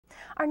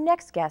Our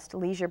next guest,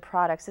 Leisure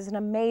Products, is an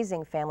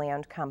amazing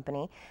family-owned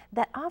company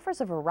that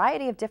offers a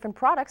variety of different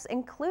products,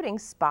 including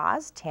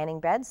spas, tanning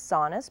beds,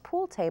 saunas,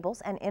 pool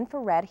tables, and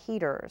infrared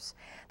heaters.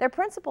 Their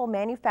principal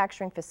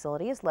manufacturing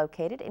facility is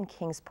located in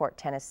Kingsport,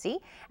 Tennessee,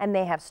 and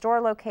they have store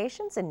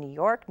locations in New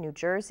York, New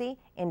Jersey,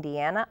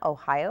 Indiana,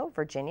 Ohio,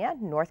 Virginia,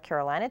 North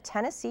Carolina,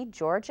 Tennessee,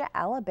 Georgia,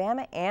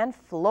 Alabama, and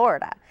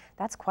Florida.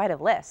 That's quite a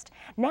list.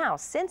 Now,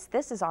 since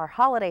this is our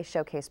holiday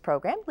showcase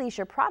program,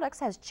 Leisure Products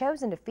has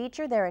chosen to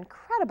feature their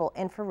incredible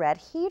infrared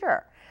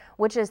heater,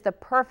 which is the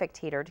perfect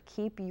heater to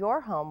keep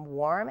your home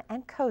warm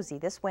and cozy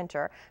this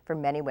winter for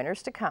many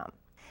winters to come.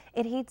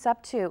 It heats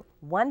up to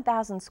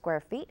 1,000 square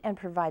feet and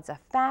provides a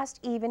fast,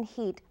 even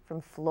heat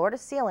from floor to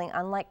ceiling,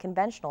 unlike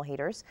conventional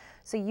heaters,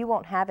 so you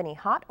won't have any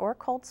hot or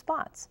cold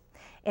spots.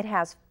 It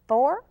has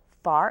 4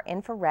 far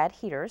infrared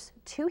heaters,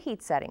 2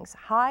 heat settings,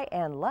 high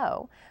and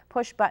low,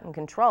 push button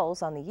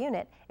controls on the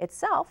unit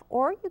itself,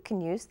 or you can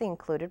use the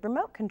included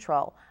remote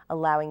control,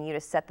 allowing you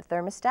to set the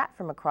thermostat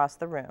from across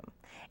the room.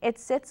 It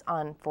sits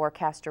on 4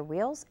 caster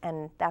wheels,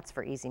 and that's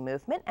for easy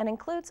movement, and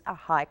includes a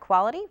high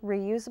quality,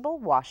 reusable,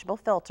 washable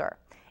filter.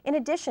 In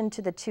addition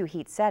to the 2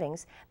 heat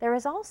settings, there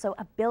is also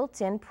a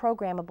built-in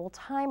programmable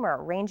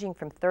timer ranging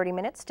from 30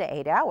 minutes to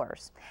 8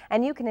 hours.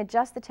 And you can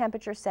adjust the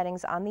temperature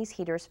settings on these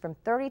heaters from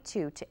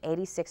 32 to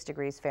 86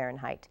 degrees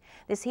Fahrenheit.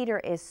 This heater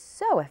is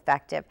so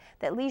effective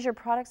that Leisure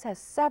Products has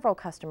several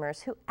customers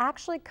who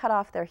actually cut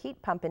off their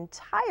heat pump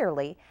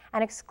entirely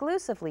and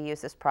exclusively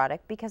use this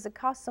product because it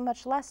costs so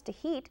much less to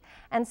heat,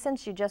 and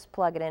since you just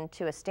plug it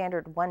into a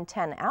standard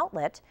 110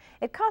 outlet,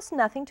 it costs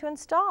nothing to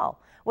install,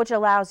 which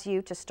allows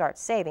you to start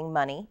saving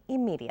money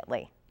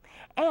immediately.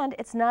 And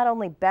it's not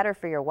only better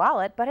for your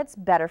wallet, but it's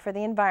better for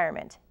the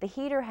environment. The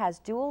heater has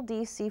dual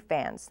DC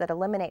fans that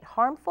eliminate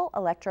harmful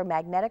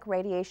electromagnetic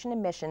radiation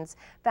emissions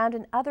found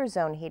in other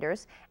zone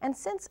heaters, and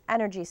since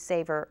energy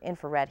saver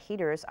infrared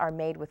heaters are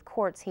made with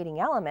quartz heating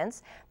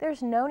elements,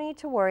 there's no need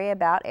to worry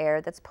about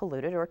air that's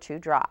polluted or too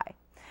dry.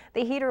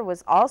 The heater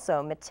was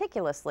also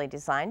meticulously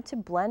designed to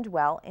blend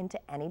well into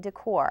any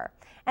decor,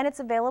 and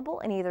it's available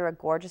in either a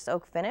gorgeous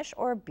oak finish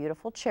or a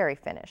beautiful cherry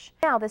finish.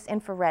 Now, this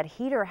infrared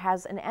heater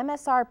has an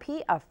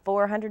MSRP of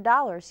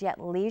 $400, yet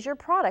Leisure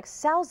Products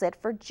sells it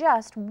for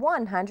just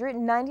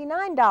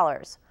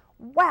 $199.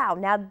 Wow,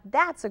 now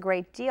that's a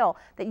great deal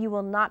that you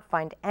will not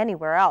find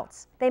anywhere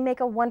else. They make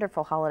a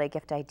wonderful holiday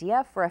gift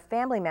idea for a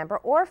family member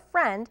or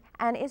friend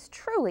and is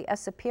truly a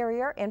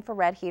superior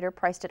infrared heater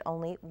priced at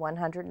only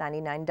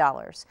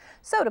 $199.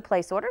 So to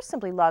place orders,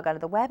 simply log onto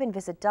the web and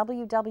visit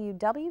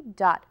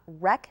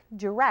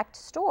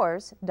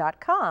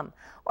www.recdirectstores.com,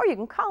 or you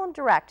can call them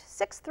direct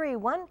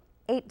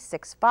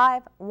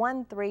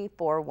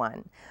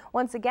 631-865-1341.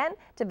 Once again,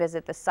 to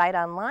visit the site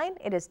online,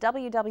 it is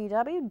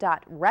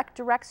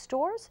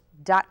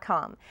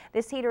www.recdirectstores.com.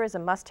 This heater is a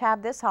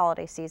must-have this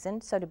holiday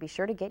season, so to be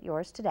sure to get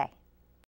yours today.